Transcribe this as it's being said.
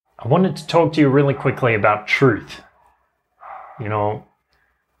I wanted to talk to you really quickly about truth. You know,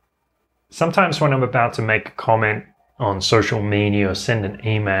 sometimes when I'm about to make a comment on social media or send an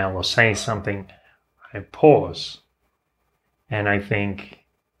email or say something, I pause and I think,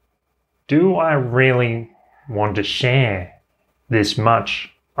 do I really want to share this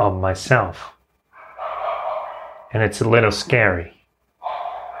much of myself? And it's a little scary.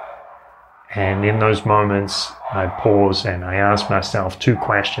 And in those moments, I pause and I ask myself two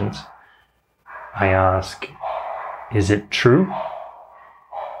questions. I ask, is it true?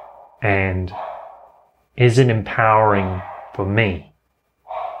 And is it empowering for me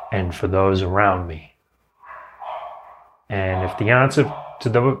and for those around me? And if the answer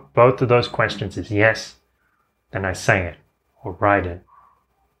to both of those questions is yes, then I say it or write it.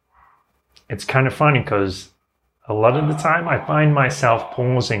 It's kind of funny because a lot of the time I find myself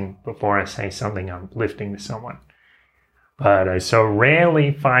pausing before I say something uplifting to someone. But I so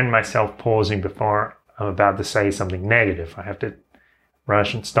rarely find myself pausing before I'm about to say something negative. I have to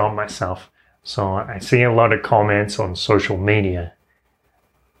rush and stop myself. So I see a lot of comments on social media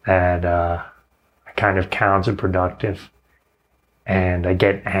that are kind of counterproductive, and I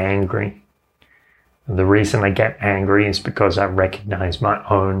get angry. And the reason I get angry is because I recognize my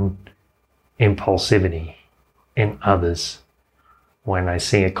own impulsivity in others. When I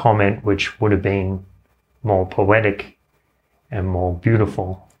see a comment which would have been more poetic and more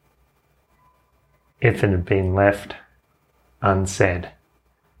beautiful if it had been left unsaid.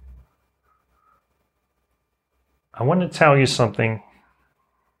 I want to tell you something.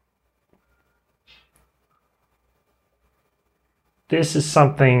 This is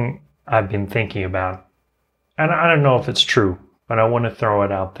something I've been thinking about, and I don't know if it's true, but I want to throw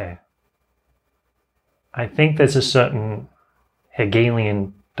it out there. I think there's a certain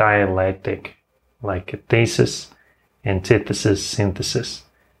Hegelian dialectic, like a thesis, antithesis, synthesis,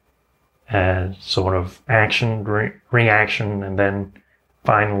 sort of action, reaction, and then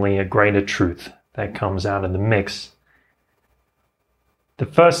finally a greater truth that comes out of the mix. The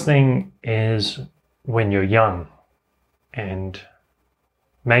first thing is when you're young and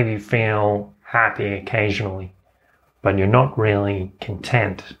maybe feel happy occasionally, but you're not really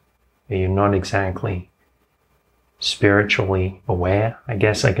content, or you're not exactly spiritually aware, I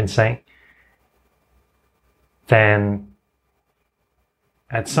guess I can say, then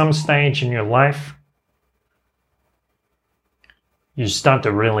at some stage in your life, you start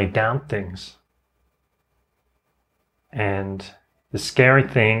to really doubt things. And the scary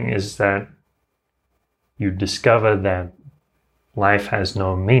thing is that you discover that life has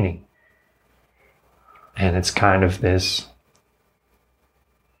no meaning. And it's kind of this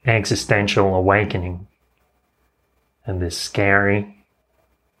existential awakening and this scary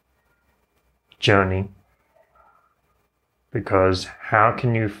journey. Because how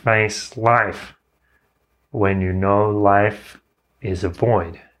can you face life when you know life is a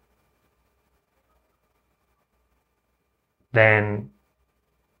void? Then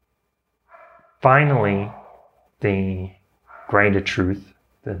finally, the greater truth,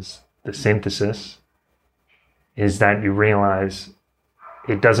 the synthesis, is that you realize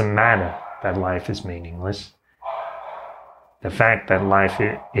it doesn't matter that life is meaningless. The fact that life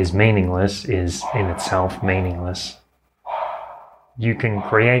is meaningless is in itself meaningless. You can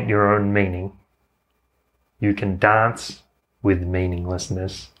create your own meaning. You can dance with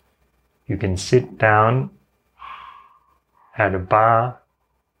meaninglessness. You can sit down at a bar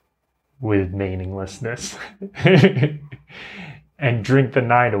with meaninglessness and drink the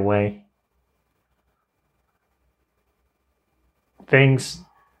night away. Things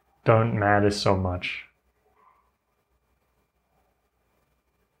don't matter so much.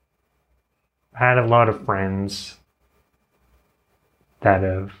 I had a lot of friends that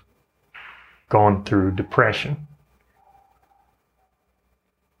have gone through depression.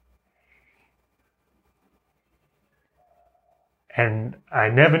 And I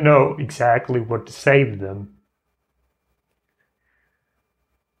never know exactly what to say to them.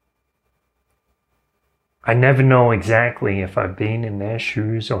 I never know exactly if I've been in their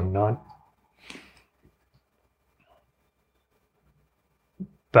shoes or not.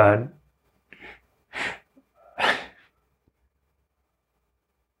 But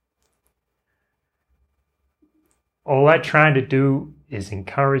all I try to do is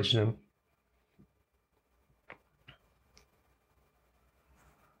encourage them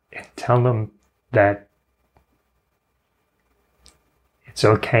and tell them that it's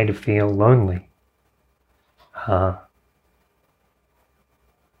okay to feel lonely.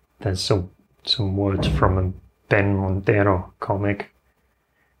 There's some words from a Ben Montero comic.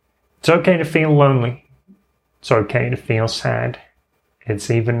 It's okay to feel lonely. It's okay to feel sad.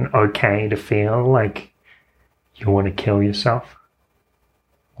 It's even okay to feel like you want to kill yourself,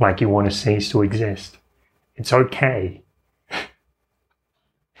 like you want to cease to exist. It's okay.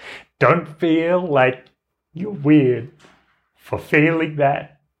 Don't feel like you're weird for feeling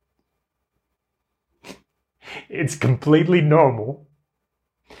that. It's completely normal.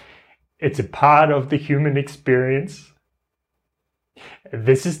 It's a part of the human experience.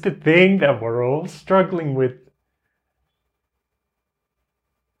 This is the thing that we're all struggling with.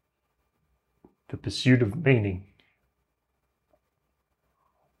 The pursuit of meaning.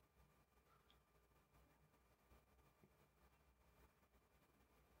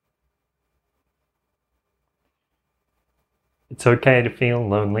 It's okay to feel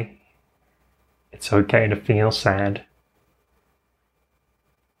lonely. It's okay to feel sad.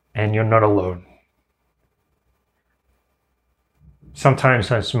 And you're not alone. Sometimes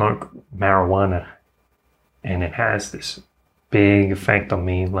I smoke marijuana and it has this big effect on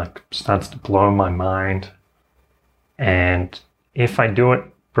me, like starts to blow my mind. And if I do it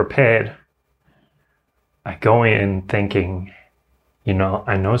prepared, I go in thinking,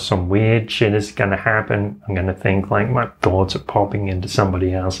 I know some weird shit is gonna happen. I'm gonna think like my thoughts are popping into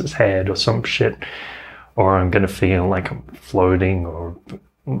somebody else's head or some shit. Or I'm gonna feel like I'm floating or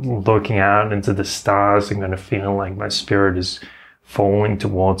looking out into the stars. I'm gonna feel like my spirit is falling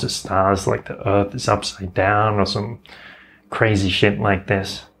towards the stars, like the earth is upside down or some crazy shit like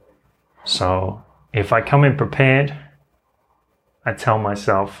this. So if I come in prepared, I tell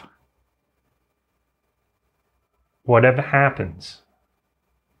myself, whatever happens,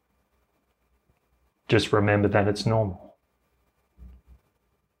 just remember that it's normal.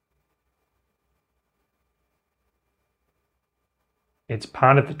 It's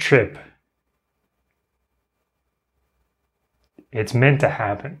part of the trip. It's meant to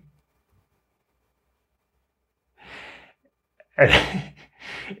happen.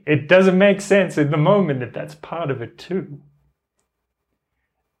 It doesn't make sense in the moment that that's part of it too.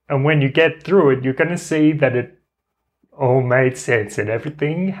 And when you get through it, you're going to see that it all made sense and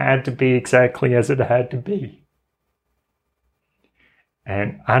everything had to be exactly as it had to be.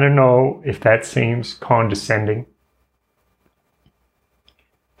 And I don't know if that seems condescending,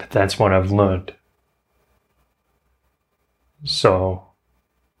 but that's what I've learned. So,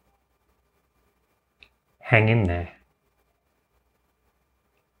 hang in there.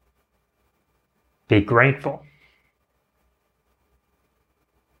 Be grateful.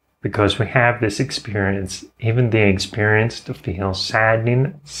 Because we have this experience, even the experience to feel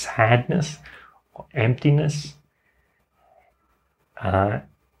sadness or emptiness,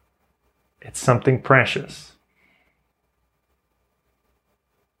 it's something precious.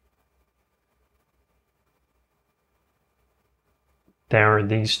 There are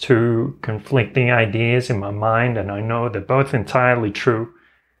these two conflicting ideas in my mind, and I know they're both entirely true.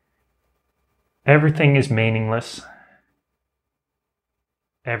 Everything is meaningless.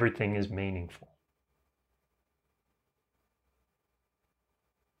 Everything is meaningful.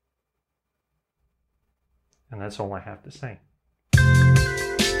 And that's all I have to say.